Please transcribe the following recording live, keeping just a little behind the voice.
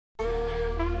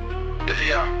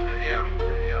Yeah.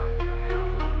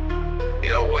 You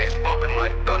know, waves bumping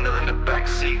like thunder in the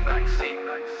backseat.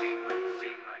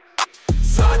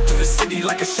 Slide through the city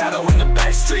like a shadow in the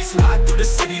back streets. Slide through the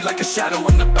city like a shadow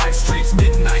in the back streets.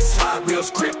 Midnight slide,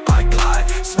 wheels grip, I glide.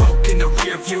 Smoke in the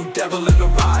rear view, devil in the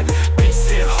ride. Bass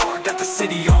hit hard, got the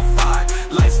city on fire.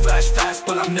 Lights flash fast,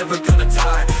 but I'm never gonna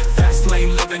tire. Fast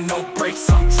lane living, no brakes,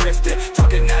 I'm drifting.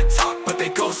 Talking that talk, but they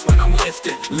ghost when I'm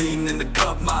lifted. Lean in the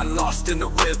cup, mind lost in the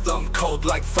rhythm. Cold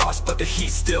like frost, but the heat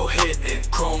still hitting.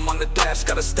 Chrome on the dash,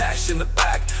 got a stash in the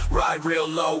back. Ride real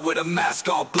low with a mask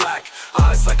all black.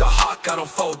 Eyes like a hawk, I don't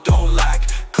fold, don't lack.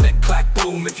 Click, clack,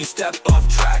 boom if you step off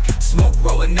track. Smoke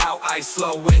rolling out, ice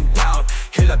slowing down.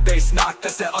 Hit a bass knock,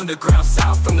 that's that underground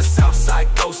sound. From the south side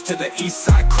ghost to the east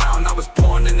side crown. I was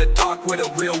born in the dark where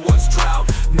the real ones drown.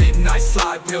 Midnight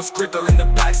slide, wheels gripper in the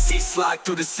backseat. Slide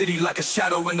through the city like a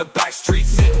shadow in the back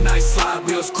streets. Midnight slide,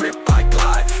 wheels grip, I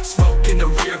glide. Smoke in the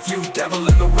rear view, devil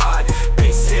in the ride.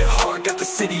 Bass hit hard, got the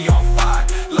city on fire.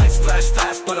 Lights flash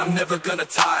fast, but I'm never gonna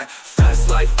tire. Fast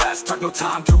life fast, talk no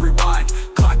time to rewind.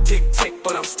 Clock tick tick,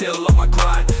 but I'm still on my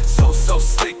grind. So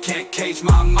slick, can't cage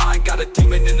my mind. Got a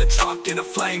demon in the trunk and a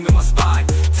flame in my spine.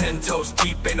 10 toes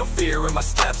deep, ain't no fear in my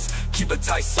steps. Keep it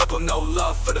tight, supple, no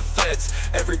love for the feds.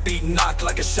 Every beat knock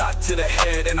like a shot to the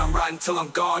head. And I'm riding till I'm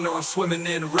gone or I'm swimming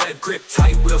in red. Grip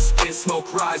tight, wheel spin,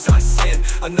 smoke rise, I sin.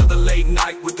 Another late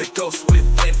night with the ghost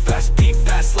within. Fast beat,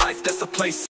 fast life, that's the place.